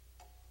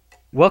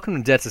Welcome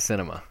to Debt to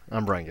Cinema.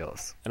 I'm Brian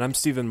Gillis. And I'm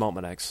Stephen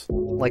Maltmanex.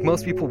 Like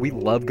most people, we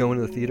love going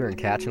to the theater and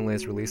catching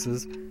latest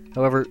releases.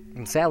 However,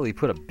 sadly,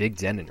 put a big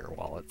dent in your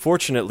wallet.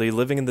 Fortunately,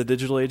 living in the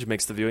digital age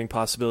makes the viewing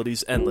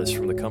possibilities endless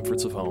from the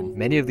comforts of home.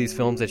 Many of these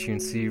films that you can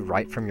see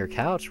right from your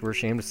couch, we're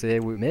ashamed to say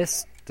we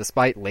missed,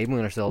 despite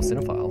labeling ourselves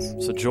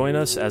cinephiles. So join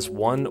us as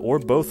one or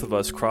both of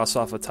us cross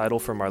off a title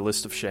from our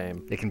list of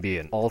shame. It can be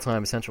an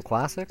all-time essential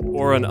classic,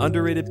 or an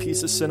underrated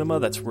piece of cinema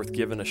that's worth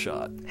giving a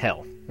shot.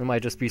 Hell, it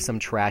might just be some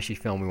trashy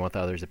film we want the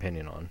other's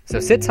opinion on. So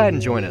sit tight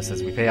and join us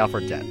as we pay off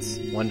our debts,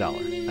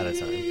 $1 at a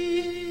time.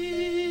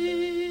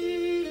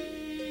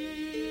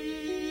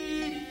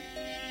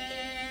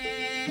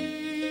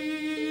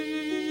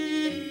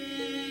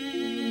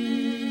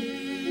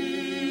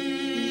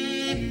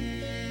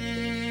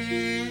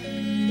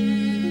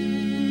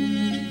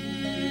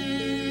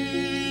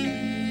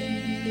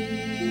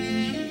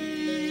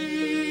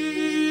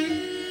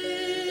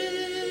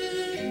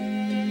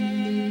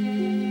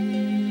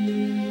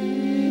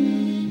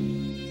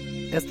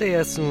 Este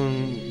es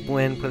un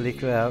buen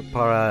película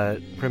para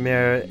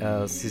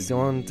primera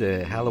season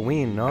de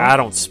Halloween, no? I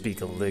don't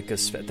speak a lick of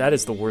Spanish. That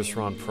is the worst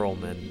Ron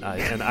Perlman.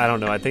 And I don't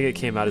know. I think it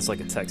came out as like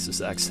a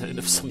Texas accent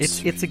of some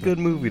sort. It's a good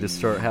movie to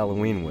start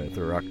Halloween with,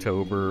 or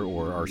October,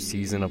 or our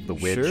season of the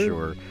witch, Sure.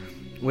 or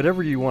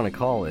whatever you want to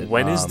call it.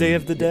 When is Day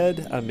of the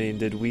Dead? I mean,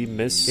 did we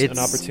miss an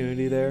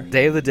opportunity there?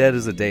 Day of the Dead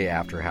is a day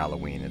after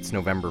Halloween. It's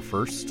November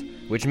 1st.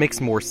 Which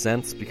makes more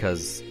sense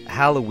because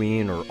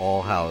Halloween, or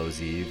All Hallows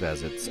Eve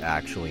as it's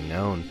actually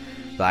known,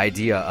 the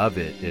idea of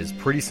it is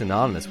pretty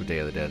synonymous with Day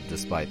of the Dead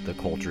despite the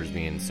cultures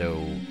being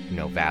so,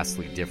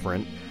 vastly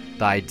different.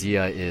 The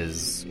idea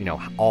is,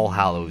 All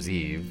Hallows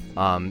Eve,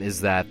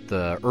 is that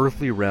the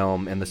earthly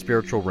realm and the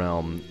spiritual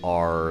realm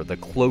are the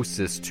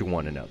closest to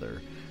one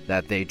another.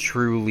 That they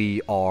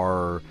truly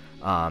are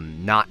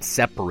not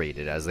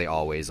separated as they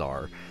always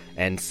are.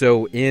 And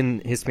so in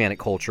Hispanic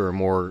culture,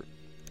 more,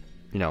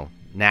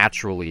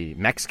 naturally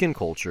Mexican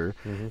culture,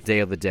 Day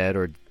of the Dead,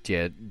 or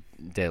Dia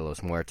de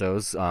los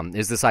Muertos,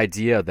 is this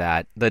idea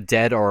that the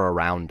dead are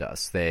around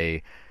us.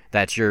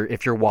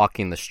 If you're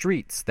walking the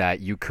streets, that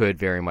you could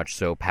very much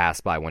so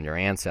pass by one of your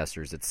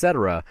ancestors,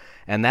 etc.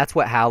 And that's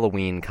what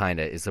Halloween kind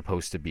of is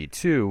supposed to be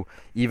too,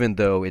 even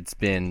though it's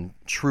been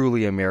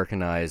truly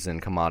Americanized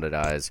and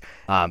commoditized.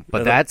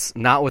 But that's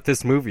not what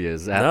this movie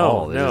is at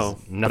all.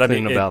 There's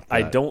nothing about that.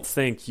 I don't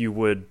think you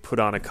would put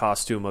on a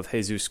costume of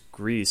Jesus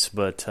Grease,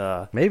 but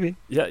maybe.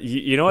 Yeah,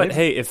 you know what? Maybe.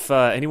 Hey, if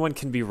anyone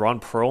can be Ron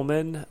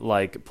Perlman,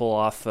 like pull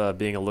off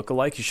being a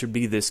lookalike, you should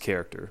be this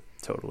character.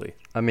 Totally.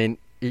 I mean,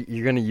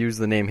 you're going to use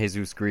the name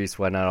Jesus Grease,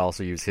 why not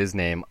also use his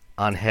name,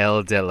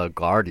 Angel de la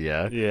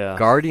Guardia? Yeah.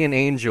 Guardian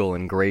Angel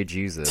and Gray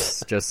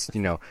Jesus. Just,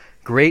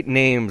 great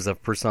names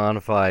of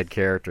personified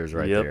characters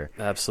right there.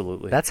 Yep,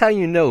 absolutely. That's how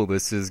you know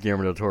this is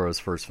Guillermo del Toro's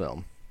first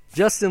film.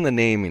 Just in the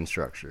naming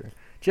structure.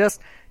 Just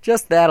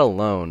that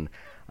alone.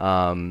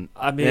 I mean,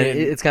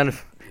 it's kind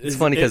of... It's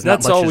funny because not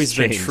much that's always has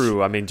been changed.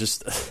 True. I mean,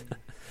 just...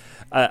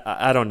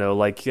 I don't know,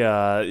 like,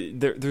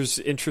 there's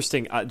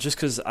interesting, just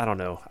because, I don't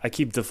know, I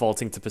keep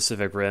defaulting to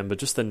Pacific Rim, but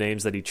just the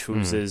names that he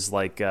chooses,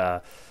 like...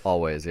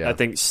 Always, yeah. I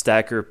think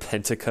Stacker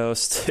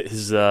Pentecost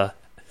is,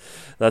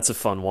 that's a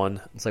fun one.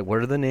 It's like,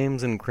 what are the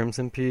names in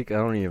Crimson Peak? I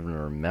don't even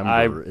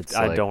remember.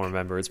 I don't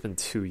remember. It's been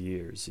 2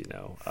 years,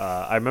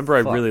 I remember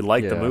I really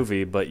liked the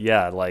movie, but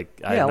I like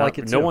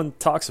it too. No one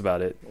talks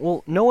about it.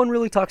 Well, no one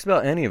really talks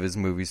about any of his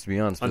movies, to be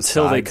honest.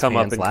 Until they come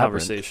Pan's up in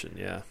Labyrinth. conversation,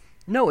 yeah.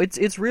 No,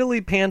 it's really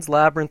Pan's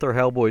Labyrinth or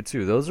Hellboy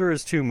 2. Those are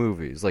his two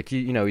movies. Like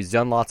he's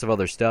done lots of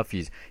other stuff.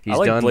 He's I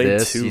like done Blade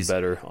this. 2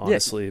 better,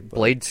 honestly. Yeah, but,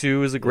 Blade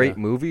 2 is a great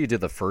movie. He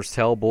did the first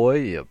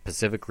Hellboy,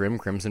 Pacific Rim,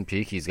 Crimson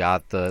Peak. He's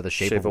got the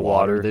Shape of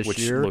Water this which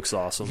year. Looks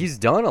awesome. He's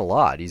done a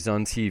lot. He's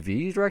done TV.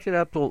 He directed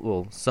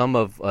some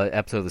of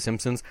episode of The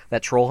Simpsons.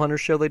 That Troll Hunter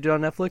show they did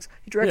on Netflix.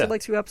 He directed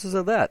like 2 episodes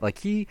of that. Like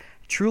he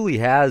truly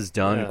has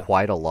done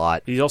quite a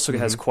lot. He also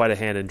has quite a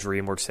hand in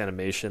DreamWorks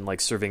Animation,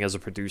 like serving as a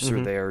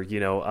producer there.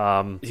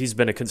 He's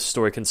been a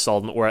story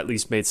consultant, or at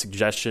least made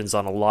suggestions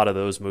on a lot of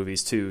those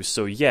movies too.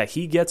 So yeah,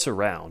 he gets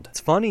around. It's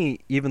funny,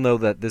 even though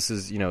that this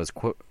is his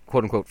quote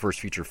unquote first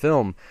feature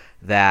film,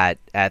 that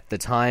at the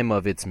time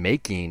of its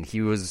making, he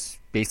was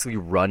basically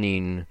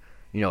running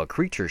a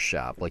creature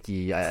shop. Like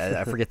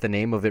I forget the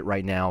name of it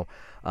right now.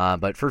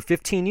 But for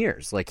 15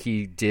 years, like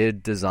he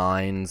did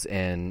designs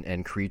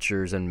and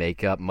creatures and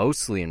makeup,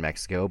 mostly in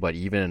Mexico, but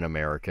even in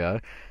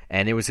America.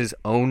 And it was his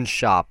own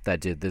shop that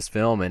did this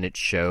film, and it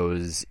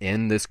shows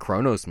in this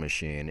Kronos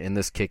machine, in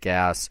this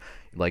kick-ass,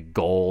 like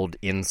gold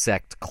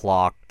insect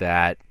clock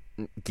that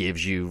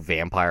gives you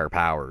vampire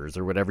powers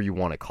or whatever you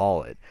want to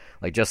call it.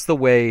 Like just the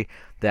way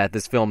that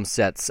this film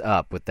sets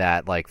up with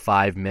that like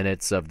 5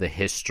 minutes of the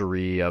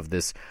history of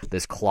this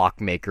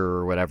clockmaker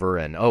or whatever,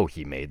 and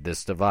he made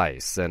this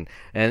device, and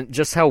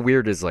just how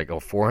weird is like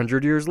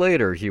 400 years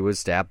later he was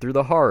stabbed through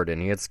the heart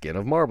and he had skin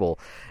of marble,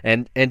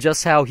 and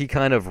just how he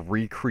kind of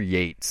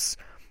recreates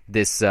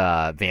this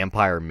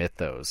vampire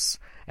mythos.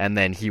 and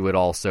then he would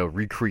also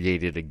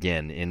recreate it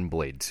again in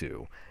Blade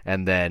 2.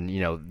 And then,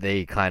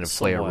 they kind of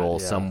play a role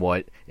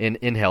somewhat in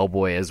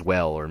Hellboy as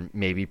well, or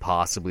maybe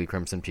possibly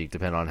Crimson Peak,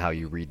 depending on how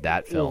you read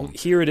that film. Well,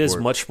 here it is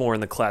much more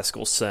in the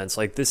classical sense.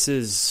 Like, this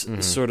is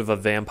sort of a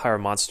vampire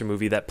monster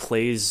movie that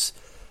plays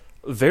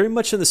very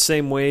much in the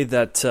same way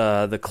that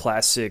the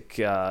classic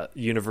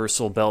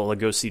Universal Bela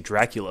Lugosi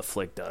Dracula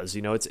flick does.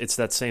 It's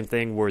that same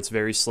thing where it's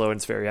very slow and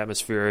it's very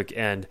atmospheric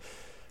and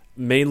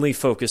mainly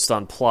focused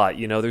on plot.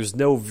 There's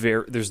no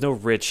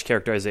rich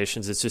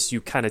characterizations. It's just you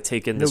kind of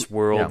take in this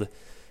world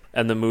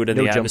and the mood and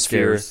the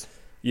atmosphere.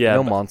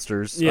 No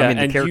monsters. Yeah, I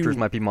mean, the characters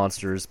might be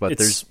monsters, but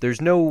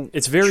there's no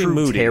it's very true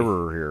moody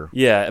terror here.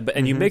 Yeah,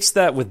 and you mix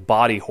that with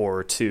body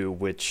horror too,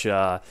 which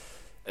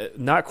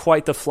not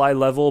quite the Fly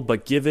level,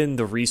 but given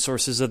the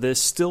resources of this,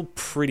 still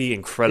pretty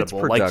incredible.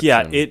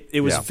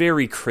 It was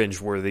very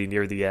cringeworthy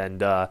near the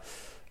end.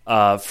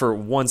 For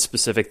one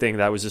specific thing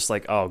that was just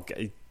like, oh,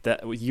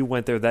 that you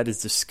went there, that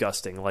is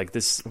disgusting. Like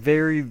this,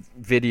 very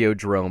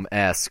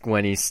Videodrome-esque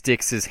when he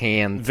sticks his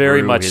hand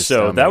very through much his so.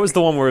 stomach. That was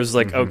the one where it was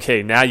like,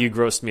 okay, now you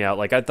grossed me out.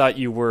 Like I thought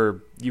you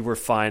were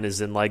fine,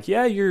 as in like,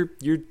 yeah, you're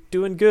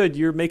doing good,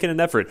 you're making an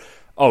effort.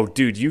 Oh,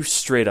 dude, you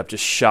straight up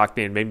just shocked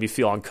me and made me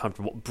feel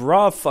uncomfortable.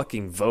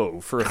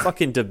 Bravo for a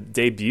fucking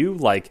debut,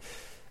 like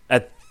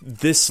at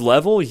this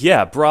level,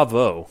 yeah,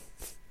 bravo.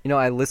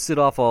 I listed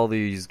off all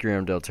these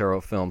Guillermo del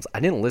Toro films.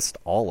 I didn't list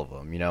all of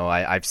them.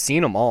 I've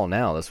seen them all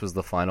now. This was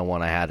the final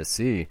one I had to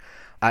see.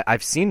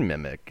 I've seen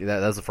Mimic.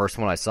 That was the first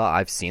one I saw.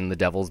 I've seen The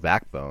Devil's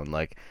Backbone.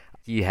 Like,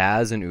 he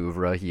has an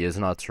oeuvre. He is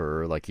an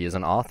auteur. Like, he is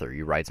an author.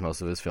 He writes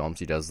most of his films.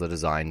 He does the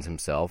designs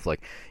himself.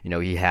 Like,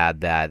 he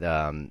had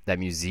that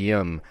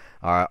museum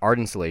art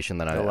installation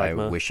that I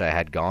wish I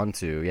had gone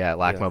to. Yeah, at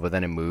LACMA, but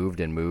then it moved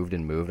and moved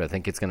and moved. I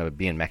think it's going to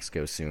be in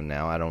Mexico soon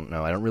now. I don't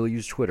know. I don't really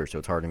use Twitter, so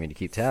it's hard for me to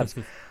keep tabs.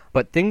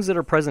 But things that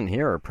are present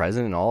here are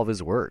present in all of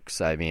his works.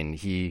 I mean,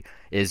 he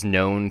is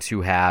known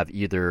to have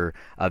either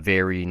a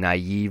very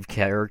naive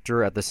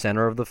character at the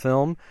center of the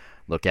film,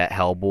 look at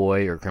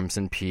Hellboy or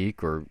Crimson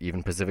Peak or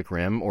even Pacific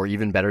Rim, or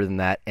even better than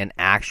that, an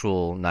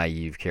actual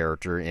naive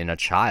character in a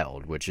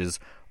child, which is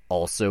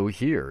also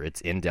here.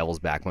 It's in Devil's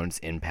Backbone, it's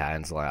in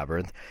Pan's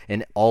Labyrinth.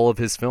 In all of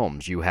his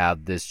films, you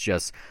have this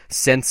just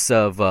sense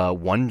of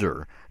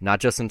wonder, not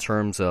just in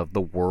terms of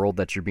the world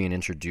that you're being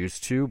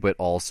introduced to, but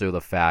also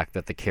the fact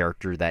that the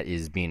character that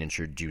is being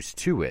introduced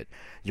to it,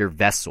 your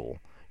vessel,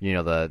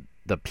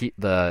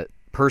 the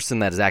person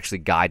that is actually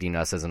guiding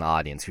us as an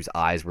audience, whose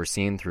eyes we're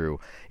seeing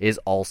through, is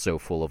also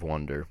full of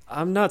wonder.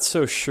 I'm not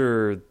so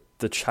sure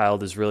the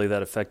child is really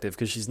that effective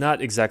because she's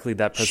not exactly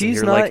that person. She's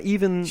here. not like,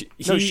 even.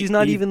 She's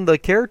not even the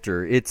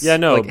character. It's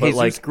but Jesus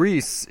like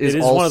Grease is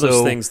also one of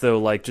those things though.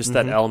 Like just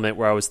that element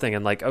where I was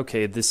thinking like,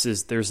 okay,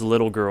 there's a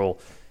little girl.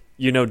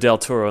 Del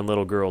Toro and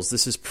little girls.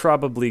 This is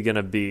probably going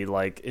to be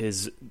like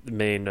his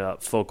main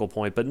focal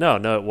point. But no,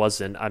 it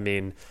wasn't. I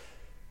mean,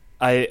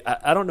 I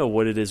don't know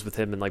what it is with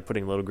him and like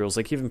putting little girls.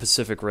 Like even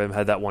Pacific Rim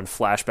had that one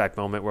flashback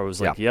moment where it was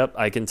like, yep,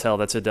 I can tell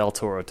that's a Del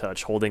Toro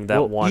touch, holding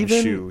that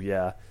shoe.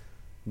 Yeah.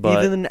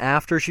 But even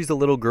after she's a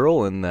little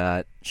girl in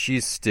that,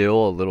 she's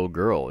still a little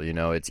girl.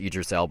 It's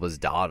Idris Elba's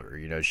daughter.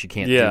 She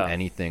can't do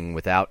anything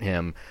without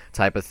him,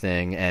 type of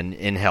thing. And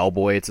in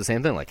Hellboy, it's the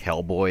same thing. Like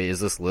Hellboy is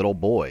this little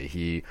boy.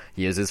 He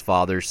is his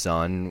father's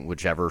son,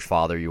 whichever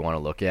father you want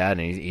to look at,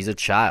 and he's a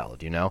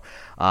child.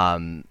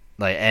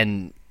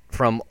 And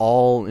from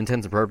all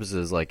intents and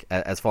purposes, like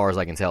as far as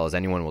I can tell, as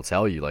anyone will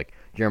tell you, like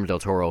Guillermo del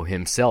Toro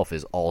himself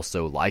is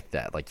also like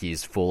that. Like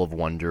he's full of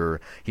wonder.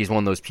 He's one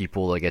of those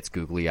people that gets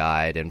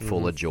googly-eyed and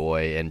full of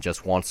joy and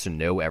just wants to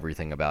know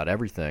everything about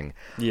everything.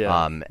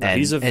 Yeah, and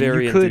he's a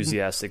very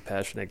enthusiastic,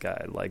 passionate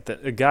guy. Like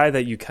a guy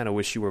that you kind of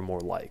wish you were more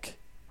like.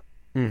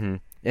 Mm-hmm.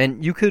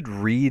 And you could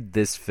read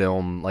this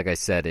film, like I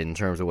said, in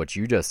terms of what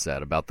you just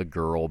said about the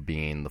girl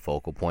being the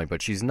focal point, but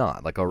she's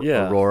not. Like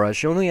Aurora,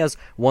 she only has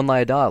one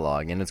line of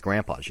dialogue, and it's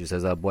Grandpa. She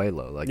says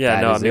abuelo. Like,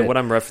 what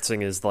I'm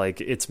referencing is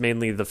like it's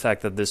mainly the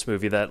fact that this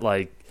movie that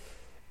like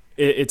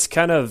it's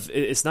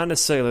not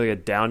necessarily a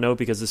down note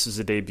because this is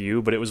a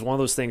debut, but it was one of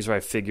those things where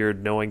I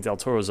figured, knowing Del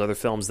Toro's other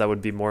films, that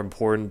would be more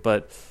important.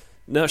 But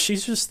no,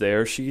 she's just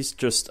there. She's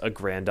just a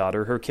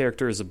granddaughter. Her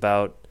character is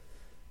about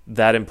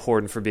that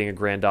important for being a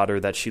granddaughter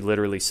that she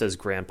literally says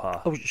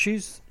grandpa. Oh,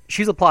 she's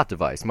a plot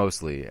device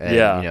mostly.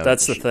 And,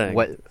 that's the thing.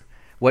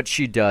 What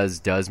she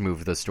does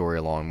move the story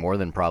along more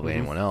than probably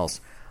anyone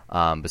else.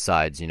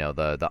 Besides,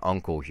 the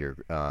uncle here,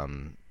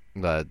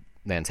 the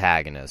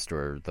antagonist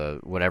or the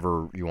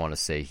whatever you want to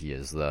say he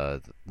is,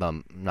 the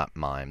not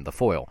mime, the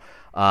foil.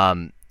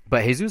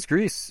 But Jesus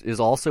Grease is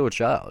also a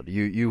child.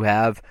 You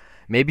have,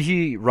 maybe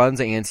he runs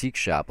an antique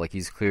shop, like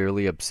he's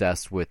clearly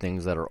obsessed with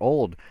things that are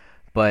old.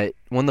 But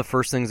one of the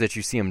first things that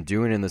you see him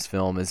doing in this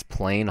film is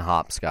playing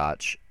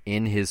hopscotch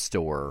in his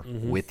store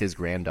with his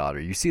granddaughter.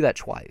 You see that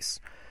twice.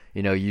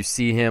 You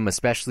see him,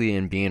 especially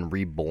in being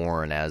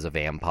reborn as a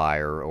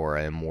vampire or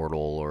an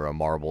immortal or a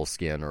marble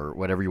skin or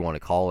whatever you want to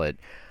call it.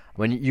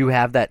 When you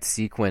have that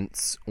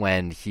sequence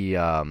when he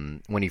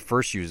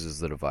first uses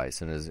the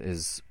device and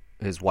is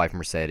his wife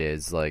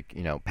Mercedes, like,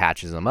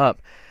 patches him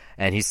up.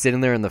 And he's sitting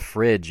there in the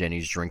fridge and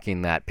he's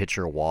drinking that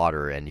pitcher of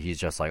water and he's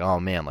just like, oh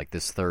man, like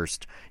this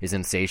thirst is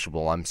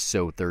insatiable. I'm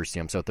so thirsty.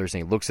 I'm so thirsty.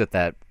 He looks at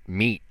that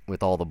meat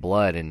with all the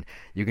blood and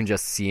you can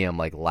just see him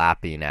like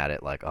lapping at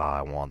it like, oh,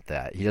 I want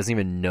that. He doesn't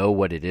even know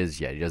what it is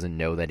yet. He doesn't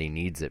know that he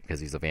needs it because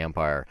he's a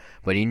vampire,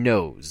 but he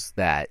knows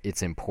that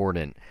it's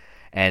important.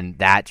 And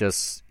that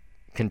just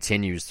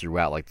continues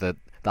throughout, like the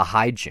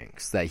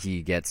hijinks that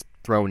he gets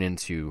thrown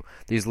into,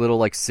 these little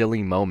like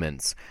silly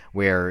moments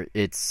where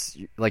it's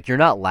like you're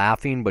not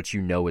laughing, but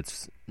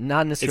it's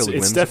not necessarily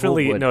it's whimsical,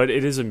 definitely but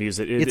it is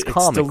amusing. It's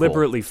comical.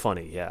 Deliberately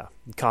funny. Yeah,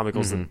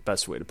 comical is the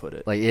best way to put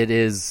it. Like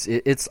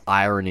it's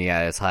irony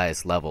at its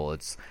highest level.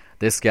 It's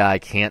this guy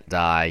can't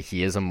die,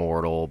 he is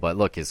immortal, but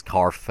look, his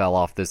car fell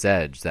off this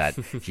edge, that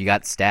he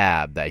got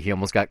stabbed, that he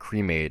almost got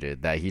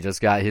cremated, that he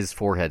just got his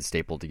forehead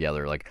stapled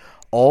together, like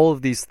all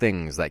of these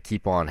things that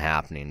keep on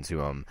happening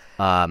to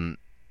him.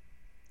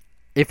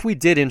 If we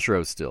did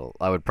intro still,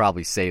 I would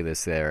probably say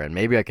this there, and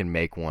maybe I can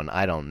make one.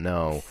 I don't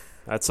know.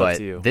 That's but up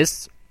to you.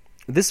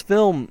 This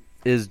film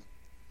is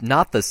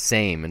not the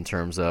same in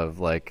terms of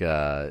like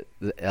El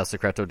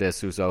Secreto de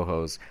sus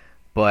Ojos,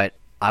 but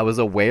I was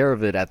aware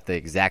of it at the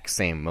exact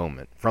same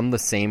moment from the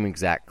same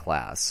exact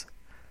class.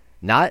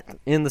 Not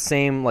in the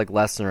same like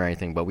lesson or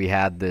anything, but we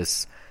had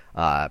this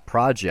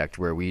project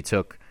where we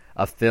took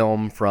a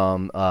film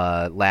from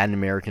Latin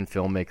American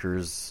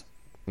filmmakers,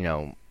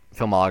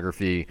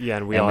 filmography. Yeah,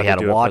 and we had had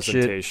to do watch a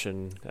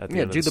presentation at the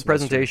end of do the semester.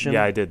 presentation.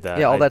 Yeah, I did that.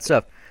 Yeah, all that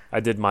stuff. I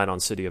did mine on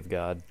City of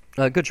God.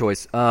 Good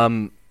choice.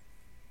 I'm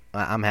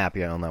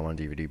happy I own that one on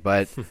DVD.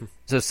 But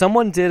so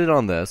someone did it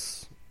on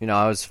this.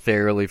 I was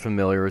fairly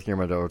familiar with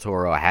Guillermo del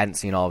Toro. I hadn't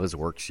seen all of his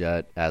works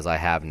yet, as I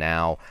have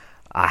now.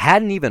 I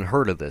hadn't even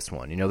heard of this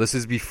one. This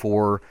is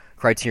before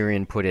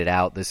Criterion put it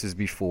out. This is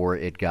before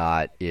it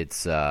got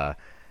its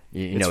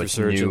its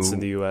resurgence new, in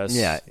the U.S.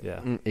 Yeah,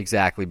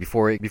 exactly.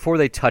 Before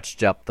they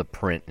touched up the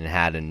print and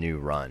had a new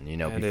run.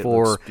 And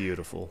before it looks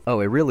beautiful. Oh,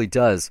 it really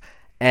does.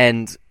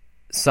 And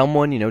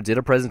someone did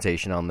a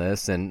presentation on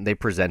this, and they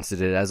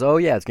presented it as, oh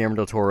yeah, it's Guillermo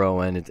del Toro,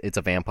 and it's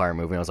a vampire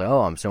movie. And I was like,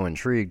 oh, I'm so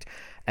intrigued.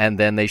 And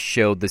then they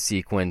showed the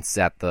sequence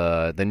at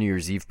the New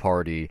Year's Eve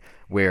party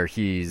where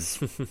he's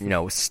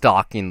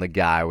stalking the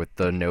guy with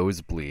the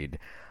nosebleed.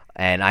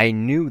 And I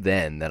knew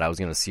then that I was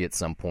going to see it at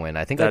some point.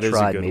 I think that I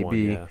tried is a good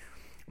one, yeah.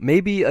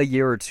 Maybe a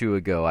year or two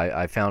ago,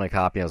 I found a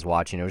copy I was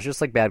watching. It was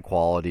just like bad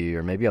quality,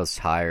 or maybe I was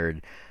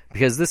tired,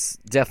 because this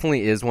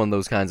definitely is one of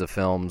those kinds of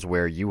films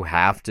where you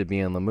have to be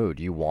in the mood.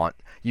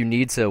 You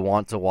need to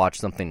want to watch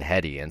something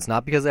heady, and it's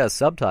not because it has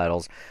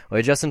subtitles,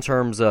 but just in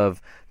terms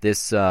of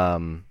this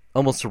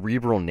almost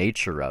cerebral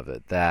nature of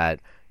it,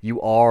 that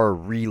you are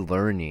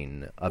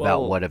relearning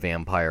about what a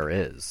vampire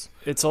is.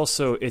 It's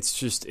also,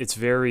 it's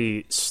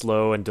very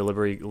slow and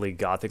deliberately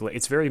gothic.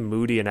 It's very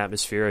moody and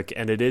atmospheric,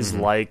 and it is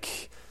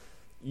like,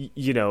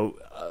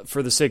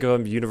 for the sake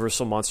of a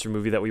Universal monster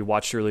movie that we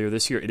watched earlier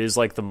this year, it is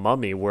like The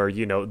Mummy, where,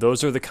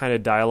 those are the kind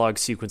of dialogue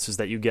sequences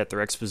that you get.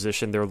 Their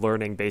exposition, they're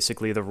learning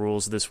basically the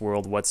rules of this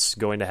world, what's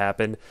going to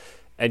happen,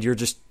 and you're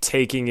just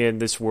taking in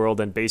this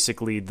world and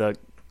basically the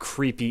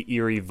creepy,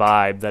 eerie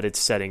vibe that it's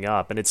setting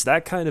up. And it's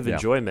that kind of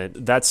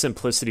enjoyment, that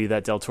simplicity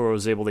that Del Toro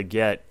was able to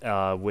get,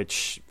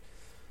 which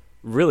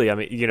really, I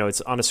mean,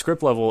 it's on a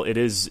script level, it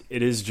is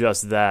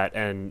just that.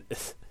 And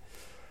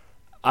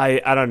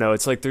I don't know.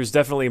 It's like there's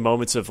definitely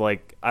moments of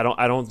like I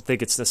don't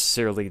think it's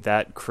necessarily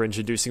that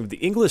cringe-inducing. The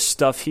English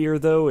stuff here,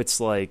 though, it's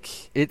like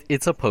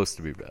it's supposed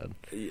to be bad.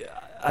 Yeah,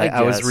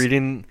 I was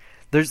reading.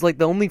 There's like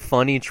the only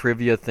funny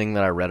trivia thing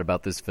that I read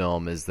about this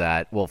film is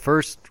that, well,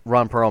 first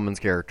Ron Perlman's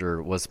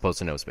character was supposed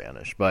to know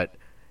Spanish, but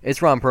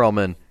it's Ron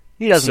Perlman.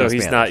 He doesn't know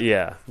Spanish. So he's not.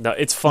 Yeah, no.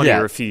 It's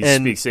funnier if he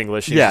speaks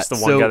English. He's just the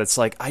one guy that's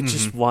like, I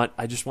just want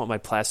my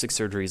plastic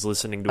surgery. He's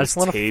listening to his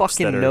tapes. I just want a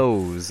fucking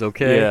nose,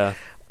 okay? Yeah.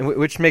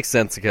 Which makes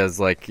sense because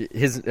like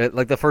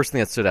the first thing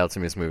that stood out to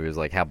me in this movie was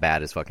like how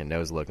bad his fucking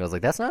nose looked. And I was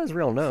like, that's not his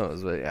real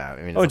nose. But yeah,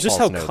 I mean, just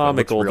how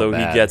comical though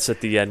he gets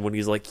at the end when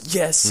he's like,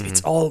 yes,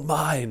 it's all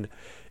mine.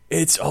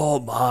 It's all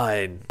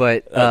mine.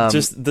 But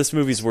just this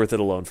movie's worth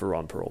it alone for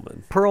Ron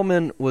Perlman.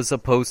 Perlman was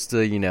supposed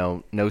to,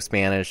 know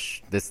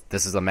Spanish. This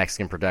is a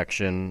Mexican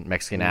production,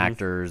 Mexican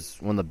actors,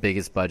 one of the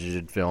biggest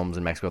budgeted films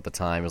in Mexico at the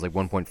time. It was like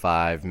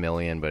 1.5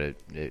 million, but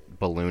it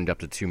ballooned up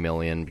to 2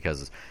 million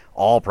because it's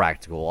all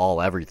practical,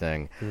 all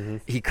everything.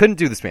 He couldn't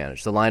do the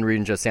Spanish. The line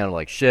reading just sounded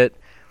like shit.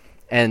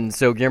 And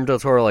so Guillermo del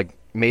Toro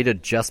made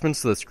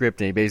adjustments to the script,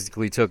 and he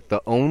basically took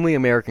the only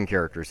American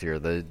characters here,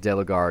 the De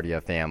la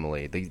Guardia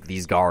family,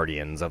 these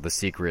guardians of the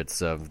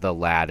secrets of the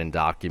Latin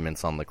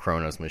documents on the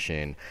Kronos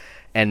machine,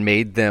 and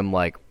made them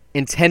like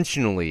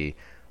intentionally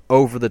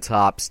over the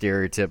top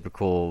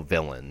stereotypical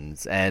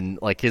villains. And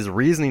like his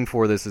reasoning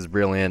for this is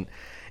brilliant.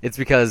 It's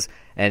because,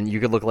 and you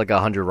could look like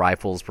 100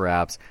 Rifles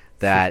perhaps,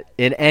 that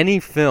in any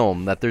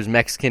film that there's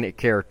Mexican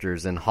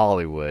characters in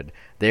Hollywood,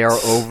 they are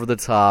over the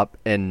top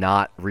and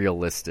not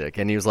realistic.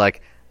 And he was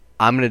like,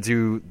 I'm going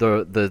to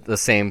do the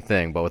same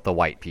thing, but with the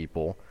white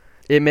people.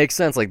 it makes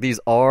sense. Like, these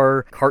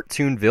are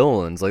cartoon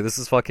villains. Like, this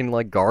is fucking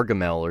like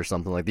Gargamel or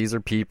something. Like, these are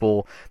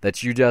people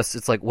that you just,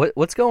 it's like,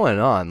 what's going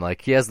on?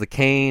 Like, he has the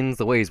canes,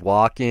 the way he's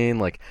walking,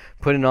 like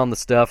putting on the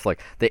stuff, like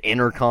the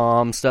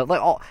intercom stuff,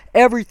 like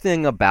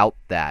everything about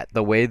that,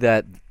 the way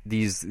that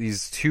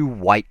these two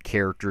white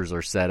characters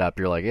are set up,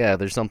 you're like, yeah,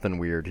 there's something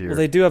weird here. Well,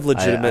 they do have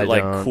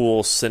legitimate,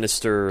 cool,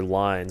 sinister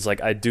lines.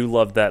 Like, I do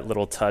love that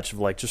little touch of,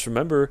 like, just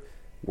remember,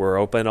 we're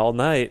open all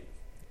night.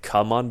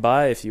 Come on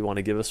by if you want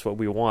to give us what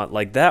we want.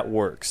 Like, that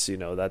works,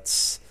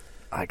 that's...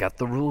 I got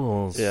the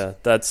rules. Yeah,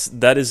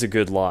 that is a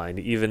good line,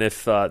 even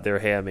if they're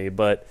hammy.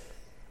 But,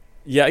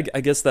 yeah,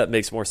 I guess that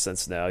makes more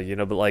sense now,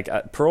 But, like,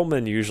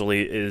 Perlman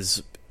usually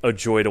is a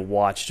joy to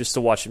watch, just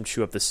to watch him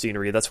chew up the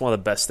scenery. That's one of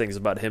the best things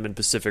about him in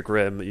Pacific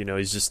Rim.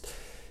 He's just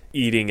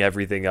eating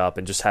everything up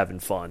and just having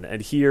fun.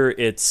 And here,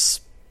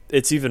 it's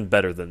even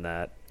better than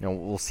that.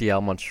 We'll see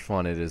how much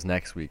fun it is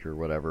next week or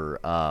whatever.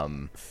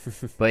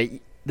 But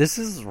this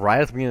is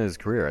right at the beginning of his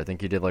career. I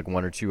think he did like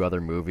one or two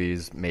other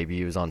movies. Maybe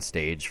he was on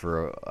stage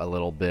for a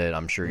little bit.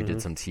 I'm sure he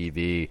did some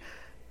TV.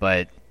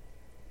 But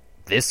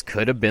this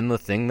could have been the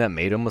thing that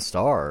made him a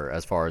star,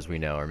 as far as we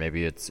know. Or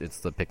maybe it's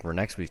the pick for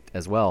next week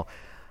as well.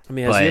 I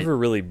mean, has he ever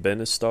really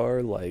been a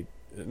star? Like,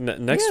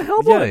 next,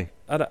 Hellboy. Yeah,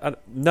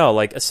 no,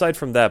 like, aside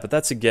from that, but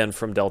that's again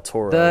from Del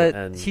Toro.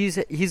 And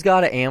he's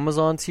got an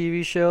Amazon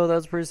TV show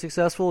that's pretty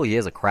successful. He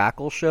has a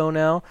Crackle show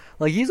now.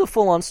 Like, he's a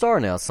full-on star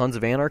now. Sons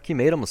of Anarchy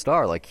made him a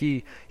star. Like,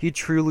 he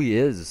truly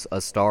is a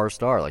star.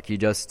 Like, he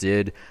just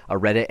did a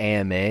Reddit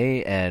AMA,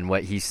 and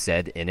what he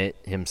said in it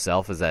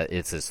himself is that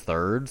it's his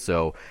third,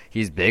 so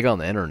he's big on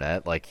the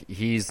internet. Like,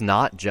 he's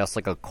not just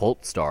like a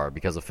cult star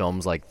because of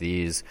films like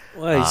these.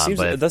 Well,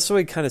 that's what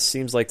he kind of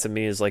seems like to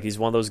me, is like he's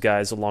one of those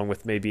guys, along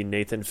with maybe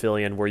Nathan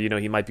Fillion, where,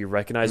 he might be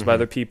recognized by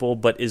other people,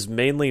 but is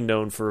mainly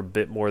known for a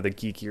bit more of the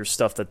geekier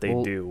stuff that they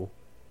do.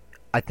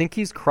 I think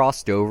he's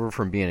crossed over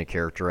from being a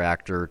character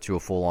actor to a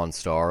full-on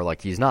star.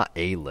 Like, he's not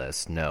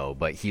A-list, no,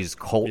 but he's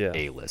cult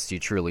A-list. He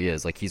truly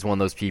is. Like, he's one of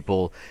those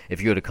people, if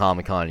you go to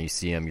Comic-Con and you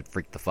see him, you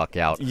freak the fuck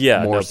out.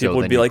 Yeah, people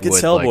would be like,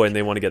 it's Hellboy, and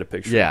they want to get a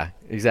picture. Yeah,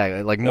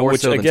 exactly. Like, more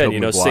so again,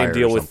 than Tobey Maguire same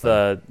deal with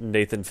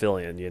Nathan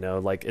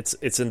Fillion, like,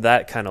 it's in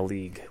that kind of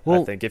league,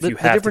 well, I think, if you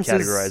have to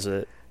categorize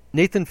it.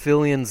 Nathan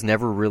Fillion's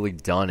never really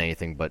done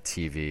anything but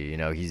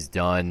TV. He's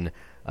done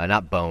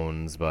not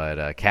Bones,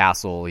 but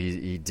Castle.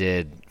 He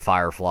did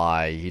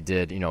Firefly. He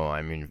did,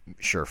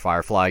 sure,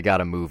 Firefly got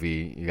a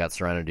movie. You got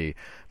Serenity,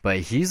 but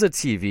he's a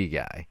TV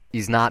guy.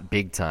 He's not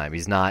big time.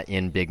 He's not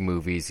in big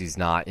movies. He's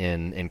not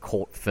in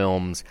cult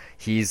films.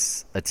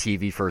 He's a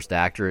TV first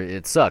actor.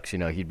 It sucks.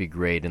 He'd be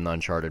great in the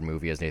Uncharted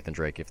movie as Nathan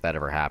Drake if that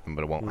ever happened,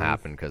 but it won't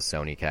happen because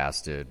Sony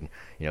casted,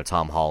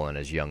 Tom Holland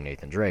as young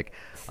Nathan Drake.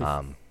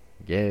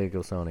 Yeah, go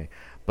Sony.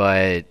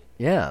 But,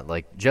 yeah,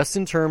 like, just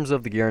in terms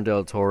of the Guillermo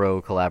del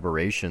Toro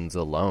collaborations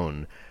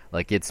alone,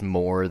 like, it's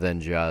more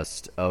than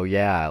just, oh,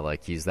 yeah,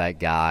 like, he's that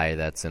guy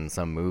that's in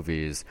some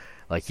movies.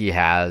 Like, he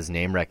has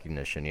name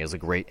recognition. He has a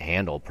great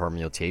handle,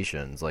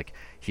 permutations. Like,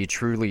 he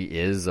truly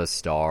is a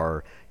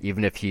star,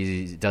 even if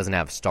he doesn't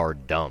have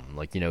stardom.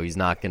 Like, he's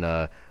not going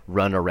to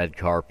run a red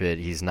carpet.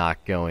 He's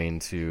not going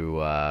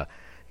to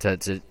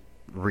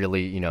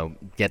really,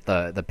 get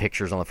the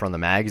pictures on the front of the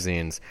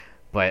magazines.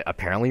 But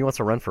apparently he wants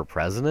to run for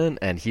president,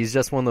 and he's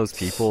just one of those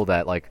people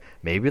that, like,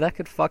 maybe that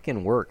could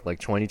fucking work. Like,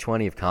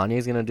 2020, if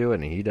Kanye's going to do it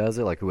and he does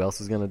it, like, who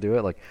else is going to do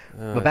it? Like,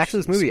 but back to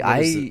this movie,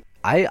 I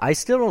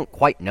still don't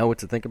quite know what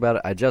to think about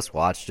it. I just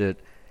watched it.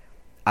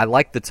 I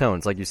like the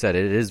tones. Like you said,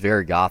 it is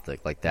very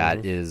gothic. Like,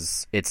 that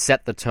is, it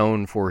set the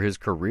tone for his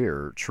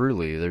career,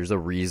 truly. There's a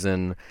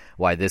reason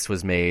why this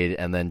was made,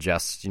 and then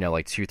just,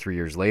 like 2-3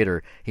 years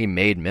later, he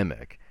made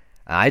Mimic.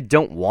 I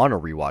don't want to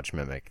rewatch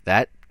Mimic.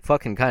 That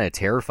fucking kind of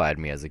terrified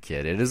me as a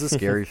kid. It is a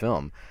scary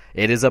film.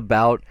 It is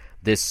about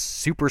this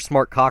super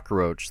smart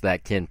cockroach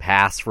that can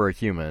pass for a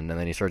human, and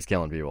then he starts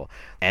killing people.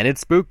 And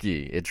it's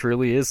spooky. It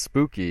truly is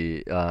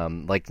spooky.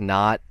 Like,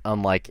 not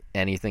unlike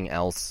anything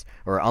else,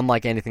 or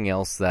unlike anything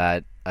else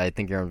that I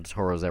think Guillermo del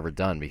Toro's ever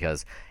done,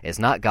 because it's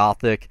not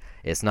gothic,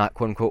 it's not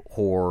quote-unquote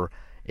horror,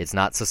 it's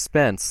not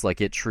suspense. Like,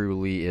 it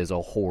truly is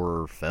a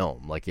horror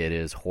film. Like, it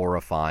is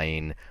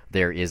horrifying.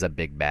 There is a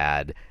big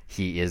bad.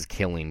 He is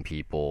killing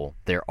people.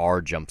 There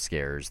are jump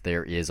scares.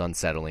 There is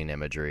unsettling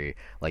imagery.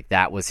 Like,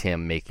 that was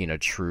him making a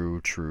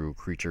true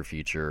creature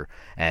feature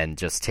and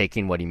just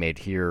taking what he made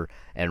here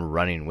and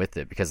running with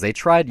it. Because they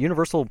tried,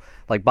 Universal,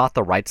 like, bought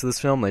the rights to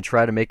this film. They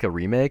tried to make a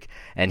remake,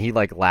 and he,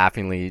 like,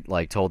 laughingly,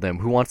 like, told them,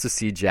 who wants to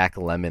see Jack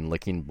Lemmon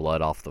licking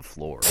blood off the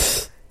floor?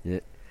 Yeah.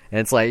 And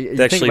it's like,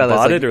 they actually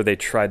bought it, or they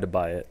tried to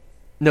buy it?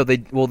 No,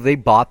 they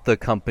bought the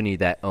company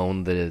that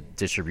owned the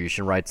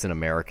distribution rights in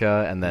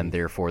America, and then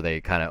therefore they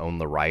kind of own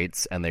the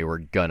rights, and they were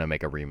gonna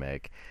make a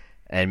remake,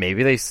 and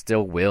maybe they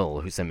still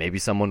will. Who said maybe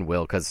someone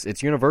will, because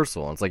it's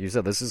Universal. And it's like you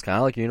said, this is kind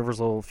of like a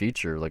Universal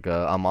feature, like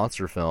a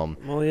monster film.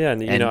 Well, yeah,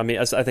 and I mean,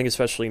 I think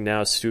especially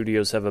now,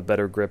 studios have a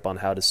better grip on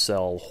how to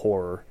sell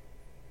horror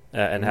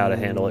and how to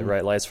handle it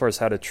right, like as far as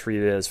how to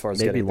treat it, as far as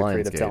maybe getting the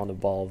creative Lionsgate. talent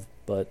involved.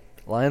 But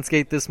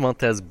Lionsgate this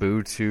month has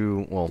Boo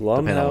 2, well,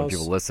 depending on when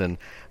people Blumhouse. listen,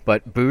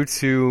 but Boo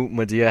 2,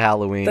 Medea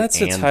Halloween,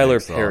 That's a and Tyler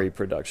Jigsaw. Perry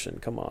production.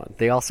 Come on.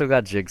 They also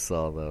got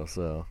Jigsaw, though,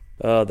 so...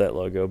 Oh, that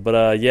logo.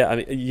 But yeah, I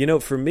mean,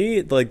 for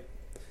me, like,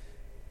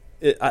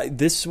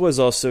 this was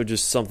also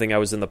just something I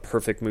was in the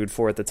perfect mood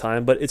for at the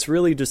time. But it's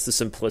really just the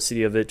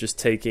simplicity of it, just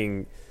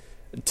taking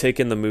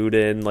the mood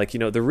in. Like,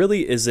 there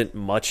really isn't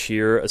much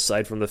here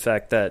aside from the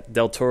fact that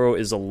Del Toro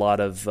is a lot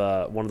of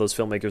one of those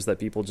filmmakers that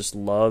people just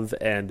love.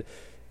 And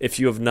if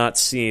you have not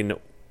seen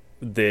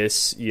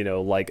this,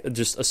 like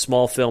just a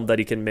small film that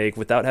he can make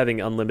without having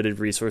unlimited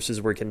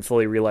resources where he can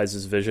fully realize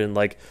his vision,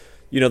 like,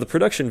 the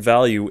production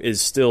value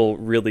is still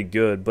really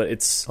good, but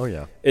it's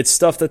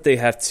stuff that they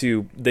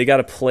got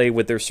to play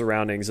with their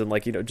surroundings, and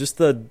like, just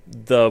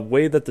the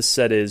way that the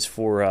set is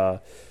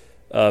for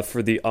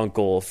the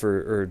uncle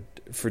for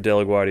De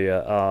La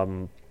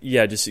Guardia.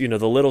 Just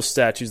the little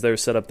statues that are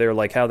set up there,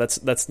 like how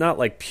that's not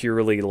like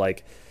purely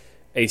like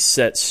a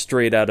set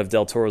straight out of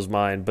Del Toro's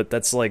mind, but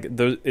that's like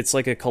it's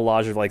like a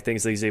collage of like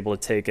things that he's able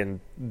to take and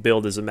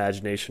build his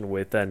imagination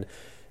with. And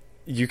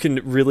you can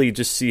really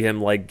just see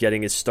him like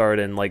getting his start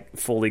and like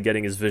fully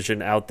getting his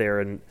vision out there,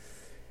 and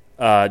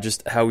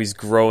just how he's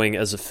growing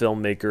as a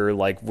filmmaker,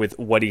 like with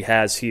what he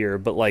has here.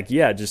 But like,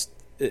 yeah, just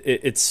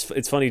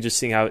it's funny just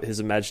seeing how his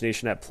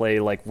imagination at play,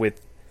 like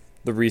with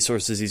the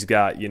resources he's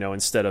got,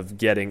 instead of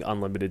getting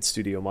unlimited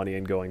studio money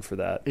and going for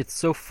that. It's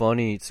so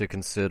funny to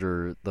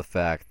consider the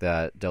fact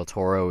that Del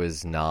Toro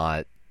is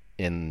not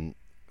in,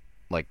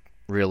 like,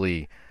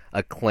 really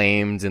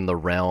acclaimed in the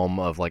realm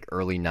of, like,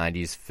 early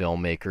 90s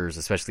filmmakers,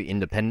 especially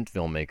independent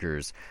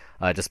filmmakers,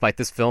 despite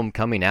this film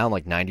coming out,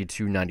 like,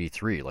 92,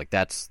 93. Like,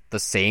 that's the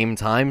same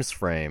times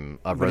frame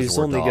of But he's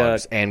Reservoir only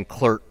Dogs and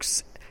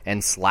Clerks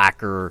and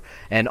Slacker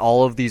and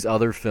all of these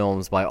other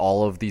films by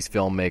all of these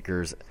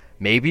filmmakers.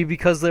 Maybe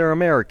because they're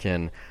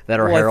American, that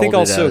are heralded I think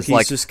also as he's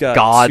like just got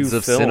gods two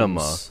of films.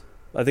 cinema.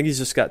 I think he's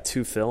just got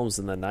 2 films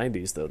in the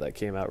 90s, though, that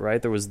came out,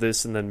 right? There was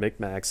this and then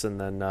Micmacs and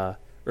then...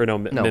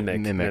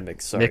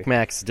 Mimic, sorry.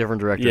 Micmac's different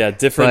director. Yeah,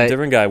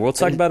 different guy. We'll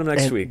talk about him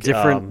next week.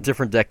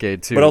 Different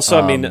decade, too. But also,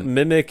 I mean,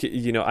 Mimic,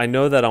 I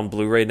know that on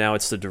Blu-ray now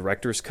it's the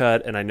director's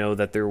cut, and I know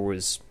that there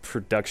was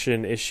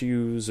production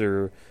issues,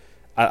 or...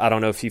 I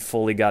don't know if he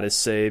fully got his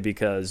say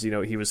because,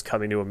 he was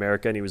coming to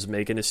America and he was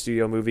making a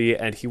studio movie,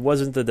 and he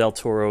wasn't the Del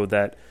Toro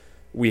that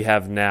we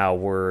have now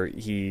where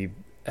he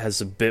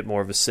has a bit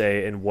more of a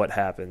say in what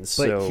happens.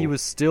 But he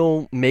was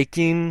still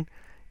making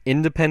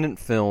independent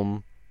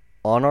film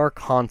on our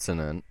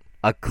continent,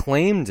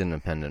 acclaimed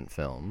independent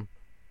film,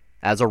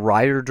 as a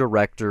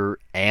writer-director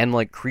and,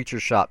 like,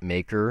 creature shop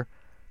maker.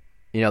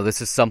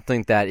 This is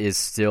something that is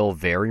still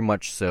very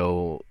much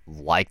so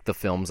like the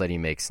films that he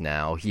makes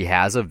now. He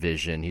has a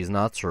vision. He's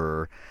not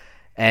sure.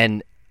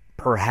 And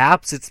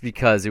perhaps it's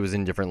because it was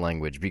in different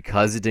language,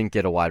 because it didn't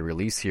get a wide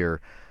release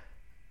here.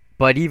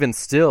 But even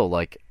still,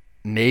 like,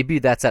 maybe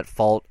that's at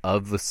fault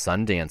of the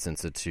Sundance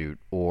Institute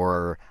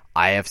or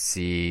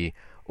IFC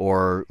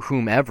or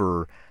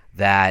whomever,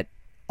 that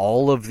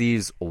all of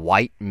these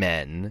white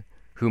men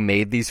who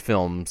made these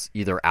films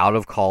either out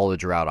of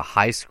college or out of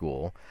high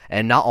school,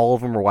 and not all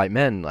of them were white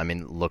men. I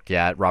mean, look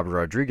at Robert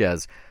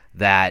Rodriguez,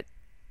 that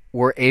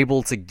were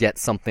able to get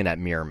something at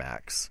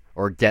Miramax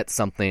or get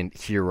something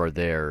here or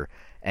there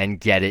and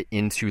get it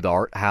into the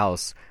art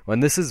house, when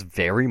this is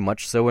very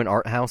much so an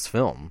art house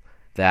film,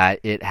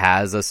 that it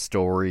has a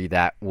story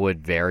that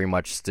would very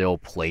much still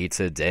play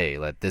today.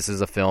 That this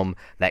is a film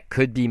that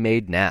could be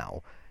made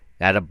now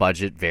at a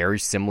budget very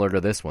similar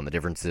to this one. The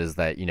difference is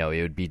that,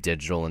 it would be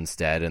digital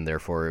instead, and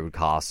therefore it would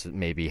cost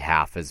maybe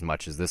half as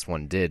much as this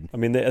one did. I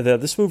mean,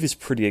 this movie's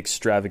pretty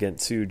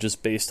extravagant, too,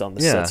 just based on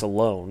the sets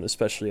alone,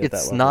 especially at that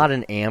level. It's not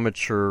an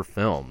amateur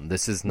film.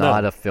 This is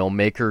not a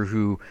filmmaker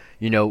who,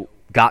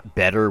 got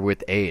better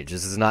with age.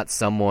 This is not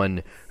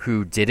someone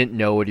who didn't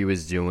know what he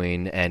was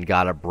doing and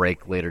got a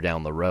break later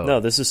down the road. No,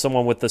 this is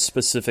someone with a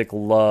specific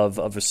love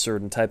of a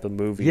certain type of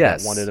movie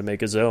that wanted to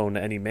make his own,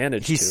 and he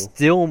managed to. He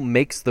still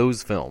makes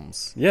those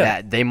films.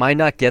 Yeah. They might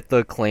not get the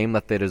acclaim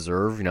that they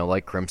deserve,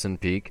 like Crimson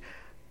Peak,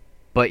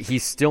 but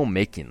he's still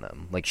making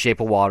them. Like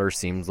Shape of Water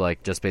seems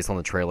like, just based on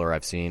the trailer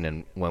I've seen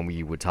and when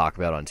we would talk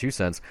about on Two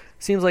Cents,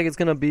 seems like it's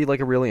going to be like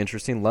a really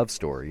interesting love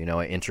story, an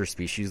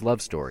interspecies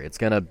love story. It's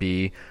going to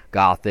be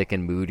gothic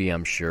and moody,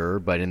 I'm sure,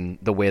 but in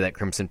the way that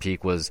Crimson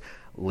Peak was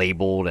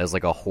labeled as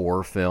like a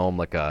horror film,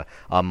 like a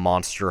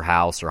monster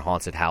house or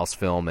haunted house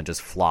film, and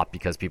just flopped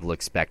because people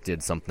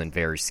expected something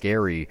very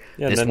scary.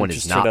 Yeah, this one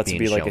is not out being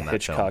to be like shown a that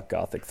Hitchcock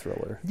film. gothic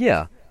thriller.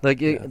 Yeah. Like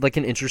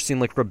an interesting,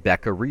 like,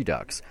 Rebecca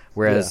Redux,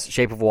 whereas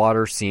Shape of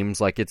Water seems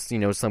like it's,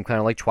 some kind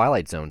of like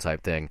Twilight Zone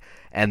type thing,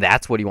 and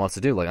that's what he wants to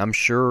do. Like, I'm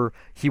sure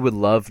he would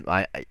love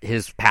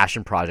his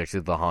passion project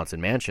is the Haunted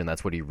Mansion.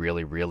 That's what he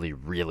really, really,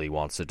 really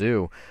wants to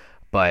do.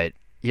 But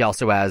he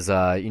also has,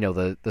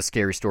 the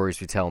scary stories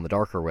we tell in the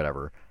dark or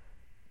whatever.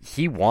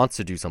 He wants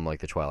to do something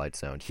like the Twilight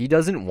Zone. He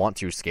doesn't want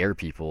to scare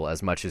people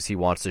as much as he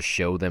wants to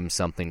show them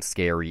something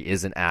scary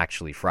isn't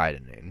actually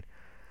frightening.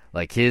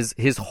 Like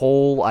his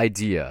whole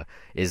idea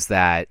is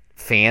that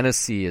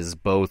fantasy is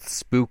both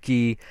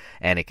spooky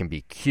and it can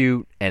be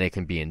cute and it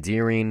can be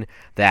endearing.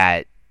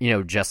 That,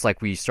 just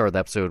like we started the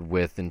episode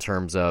with in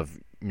terms of,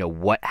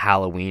 what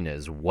Halloween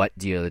is, what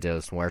Dia de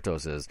los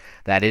Muertos is,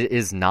 that it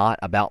is not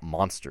about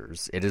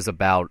monsters. It is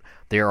about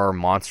there are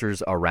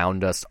monsters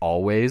around us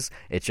always.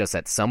 It's just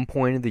at some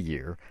point of the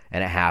year,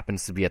 and it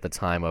happens to be at the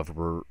time of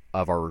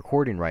our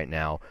recording right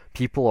now,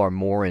 people are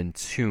more in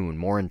tune,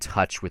 more in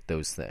touch with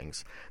those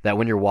things. That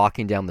when you're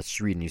walking down the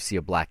street and you see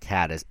a black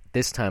cat,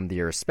 this time of the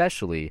year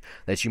especially,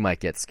 that you might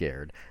get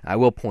scared. I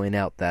will point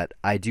out that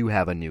I do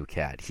have a new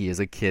cat. He is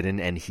a kitten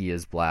and he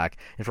is black.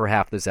 And for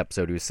half this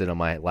episode, he was sitting on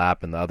my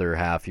lap, and the other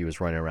half, he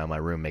was running around my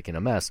room making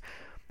a mess.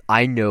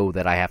 I know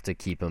that I have to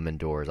keep him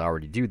indoors. I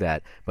already do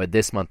that. But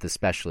this month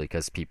especially,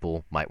 because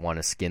people might want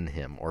to skin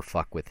him or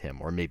fuck with him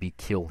or maybe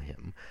kill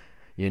him.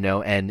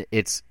 And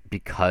it's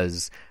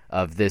because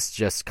of this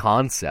just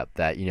concept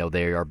that,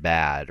 they are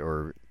bad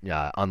or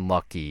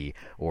unlucky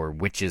or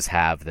witches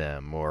have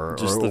them or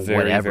just or the very,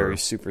 whatever. very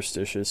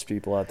superstitious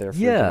people out there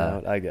freaking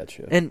out. I get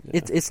you. And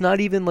it's not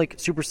even like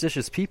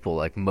superstitious people.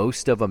 Like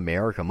most of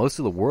America, most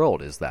of the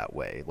world is that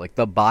way. Like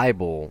the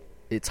Bible,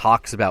 it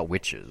talks about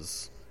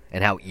witches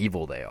and how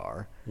evil they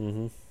are.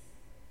 Mm-hmm.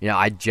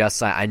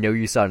 I know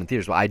you saw it in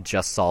theaters, but I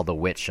just saw The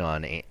Witch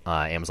on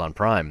Amazon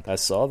Prime. I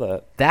saw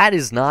that. That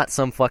is not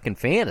some fucking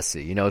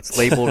fantasy. It's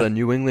labeled a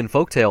New England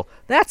folktale.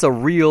 That's a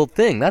real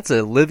thing. That's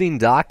a living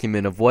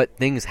document of what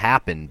things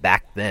happened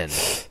back then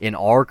in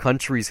our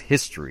country's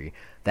history.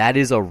 That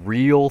is a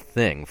real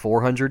thing.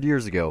 400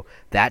 years ago,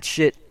 that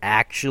shit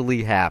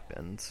actually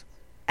happened.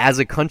 As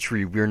a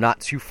country, we're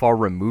not too far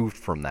removed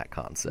from that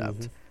concept.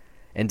 Mm-hmm.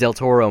 And Del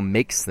Toro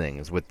makes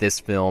things with this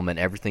film and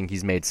everything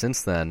he's made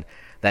since then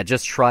that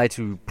just try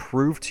to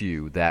prove to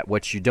you that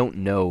what you don't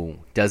know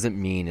doesn't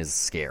mean is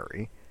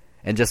scary.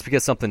 And just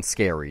because something's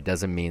scary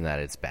doesn't mean that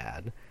it's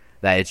bad.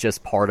 That it's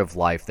just part of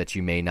life that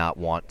you may not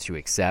want to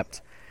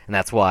accept. And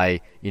that's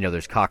why,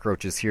 there's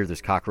cockroaches here,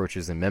 there's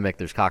cockroaches in Mimic,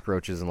 there's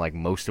cockroaches in like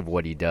most of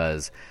what he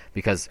does.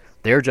 Because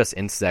they're just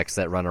insects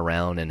that run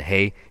around, and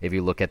hey, if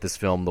you look at this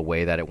film the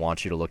way that it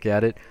wants you to look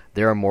at it,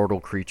 they're immortal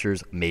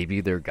creatures,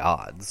 maybe they're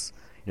gods.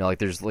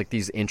 There's like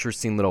these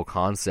interesting little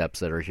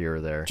concepts that are here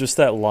or there. Just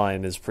that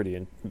line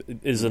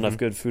is enough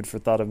good food for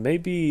thought of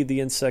maybe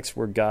the insects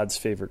were God's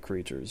favorite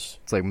creatures.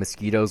 It's like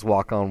mosquitoes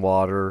walk on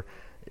water,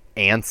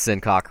 ants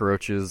and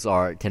cockroaches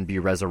can be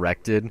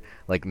resurrected.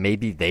 Like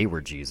maybe they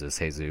were Jesus.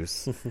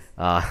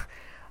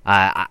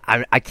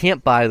 I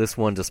can't buy this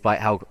one despite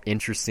how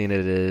interesting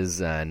it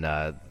is, and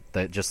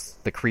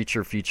the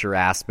creature feature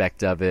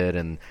aspect of it,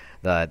 and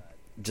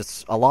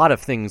just a lot of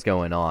things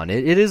going on.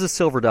 It is a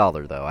silver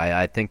dollar, though.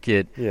 I think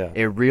it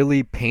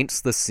really paints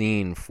the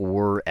scene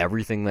for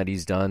everything that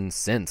he's done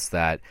since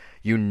that,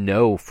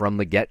 from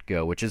the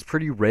get-go, which is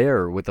pretty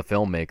rare with a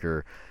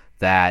filmmaker,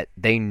 that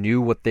they knew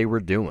what they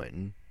were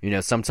doing.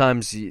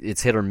 Sometimes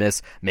it's hit or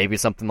miss. Maybe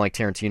something like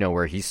Tarantino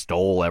where he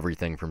stole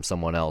everything from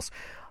someone else.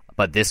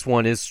 But this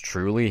one is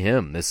truly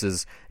him. This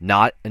is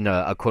not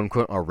a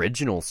quote-unquote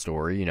original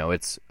story.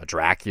 It's a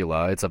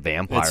Dracula. It's a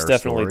vampire story.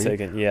 It's definitely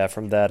taken,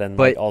 from that. And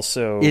but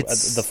also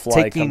The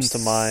Fly comes to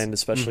mind,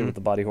 especially with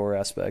the body horror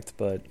aspect.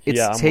 But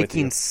it's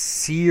taking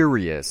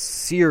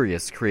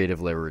serious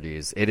creative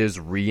liberties. It is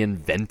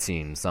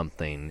reinventing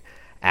something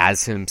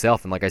as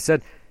himself. And like I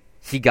said,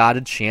 he got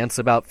a chance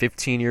about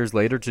 15 years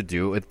later to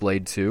do it with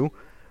Blade 2.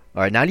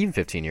 All right, not even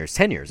 15 years,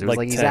 10 years. It was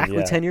 10,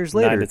 exactly 10 years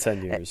later. 9 to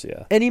 10 years,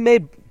 yeah. And he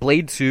made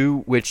Blade 2,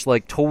 which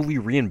totally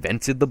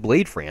reinvented the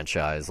Blade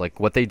franchise. Like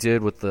what they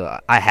did with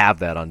I have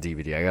that on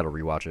DVD. I got to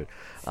rewatch it.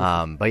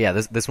 But yeah,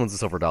 this one's a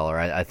silver dollar.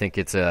 I think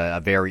it's a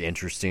very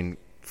interesting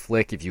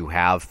flick. If you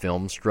have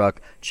Filmstruck,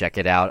 check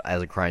it out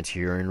as a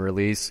Criterion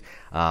release.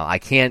 I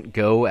can't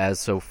go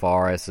so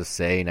far as to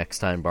say next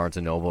time Barnes &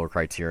 Noble or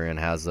Criterion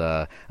has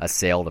a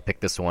sale to pick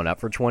this one up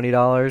for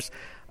 $20.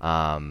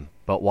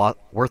 But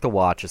worth a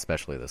watch,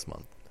 especially this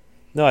month.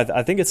 No,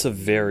 I think it's a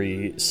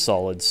very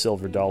solid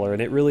silver dollar,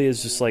 and it really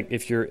is just like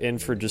if you're in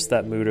for just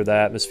that mood or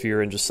that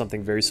atmosphere and just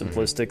something very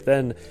simplistic,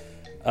 then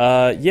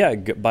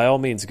by all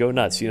means, go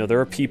nuts. There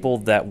are people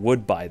that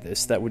would buy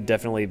this, that would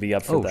definitely be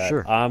up for that.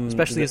 Sure.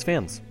 Especially as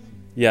fans.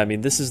 Yeah, I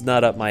mean, this is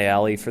not up my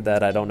alley for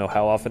that. I don't know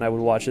how often I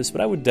would watch this, but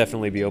I would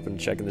definitely be open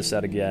to checking this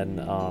out again.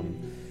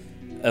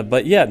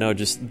 But yeah, no,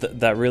 just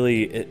that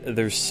really,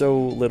 there's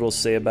so little to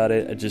say about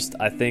it.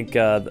 I think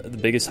the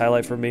biggest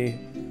highlight for me,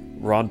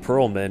 Ron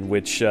Perlman,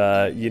 which,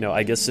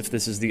 I guess if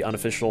this is the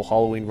unofficial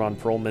Halloween Ron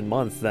Perlman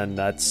month, then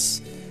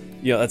that's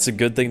a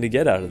good thing to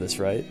get out of this,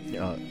 right?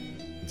 Yeah,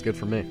 it's good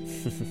for me.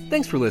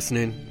 Thanks for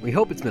listening. We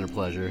hope it's been a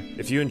pleasure.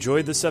 If you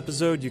enjoyed this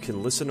episode, you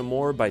can listen to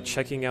more by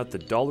checking out the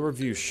Dollar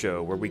Review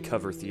Show, where we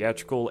cover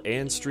theatrical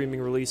and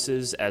streaming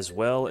releases, as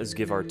well as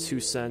give our 2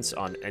 cents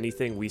on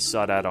anything we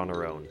sought out on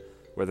our own,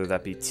 whether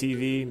that be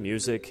TV,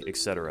 music,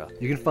 etc.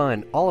 You can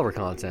find all of our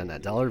content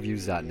at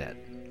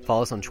dollarreviews.net.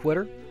 Follow us on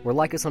Twitter or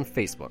like us on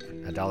Facebook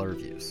at Dollar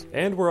Reviews.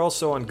 And we're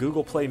also on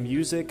Google Play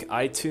Music,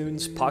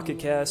 iTunes, Pocket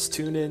Cast,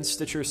 TuneIn,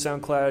 Stitcher,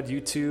 SoundCloud,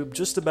 YouTube,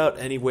 just about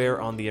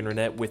anywhere on the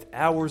internet with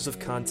hours of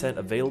content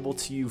available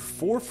to you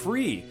for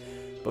free.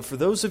 But for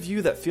those of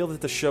you that feel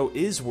that the show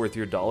is worth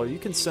your dollar, you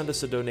can send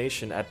us a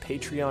donation at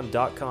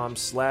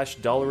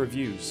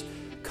patreon.com/dollarreviews.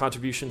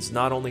 Contributions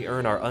not only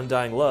earn our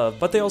undying love,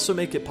 but they also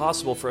make it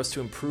possible for us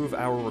to improve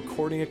our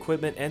recording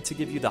equipment and to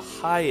give you the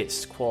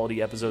highest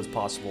quality episodes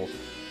possible.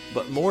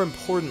 But more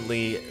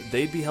importantly,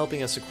 they'd be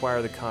helping us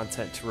acquire the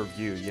content to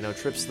review. You know,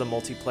 trips to the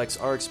multiplex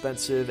are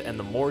expensive, and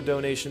the more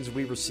donations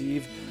we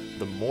receive,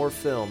 the more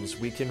films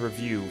we can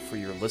review for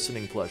your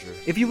listening pleasure.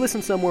 If you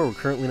listen somewhere we're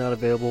currently not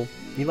available,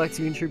 you'd like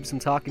to contribute some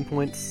talking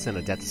points, send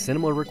a Death to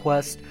Cinema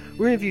request,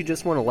 or if you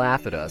just want to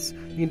laugh at us,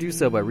 you can do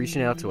so by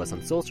reaching out to us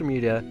on social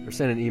media or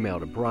send an email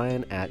to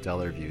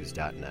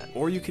brian@dollarreviews.net.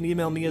 Or you can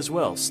email me as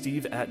well,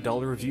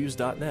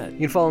 steve@dollarreviews.net. You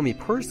can follow me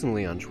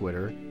personally on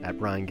Twitter at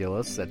Brian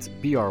Gillis, that's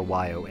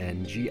BRYONGILLIS,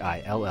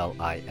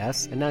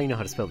 and now you know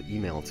how to spell the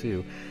email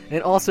too,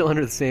 and also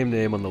under the same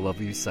name on the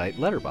lovely site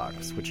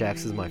Letterboxd, which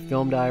acts as my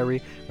film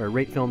diary, where I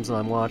rate films that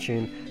I'm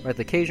watching, write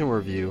the occasional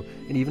review,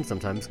 and even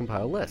sometimes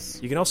compile lists.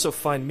 You can also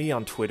find me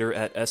on Twitter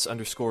at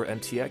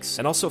S_MTX,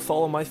 and also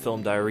follow my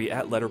film diary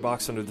at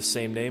Letterboxd under the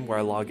same name, where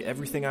I log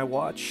everything I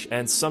watch,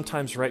 and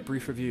sometimes write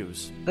brief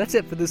reviews. That's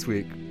it for this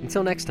week.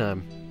 Until next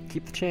time,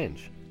 keep the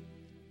change.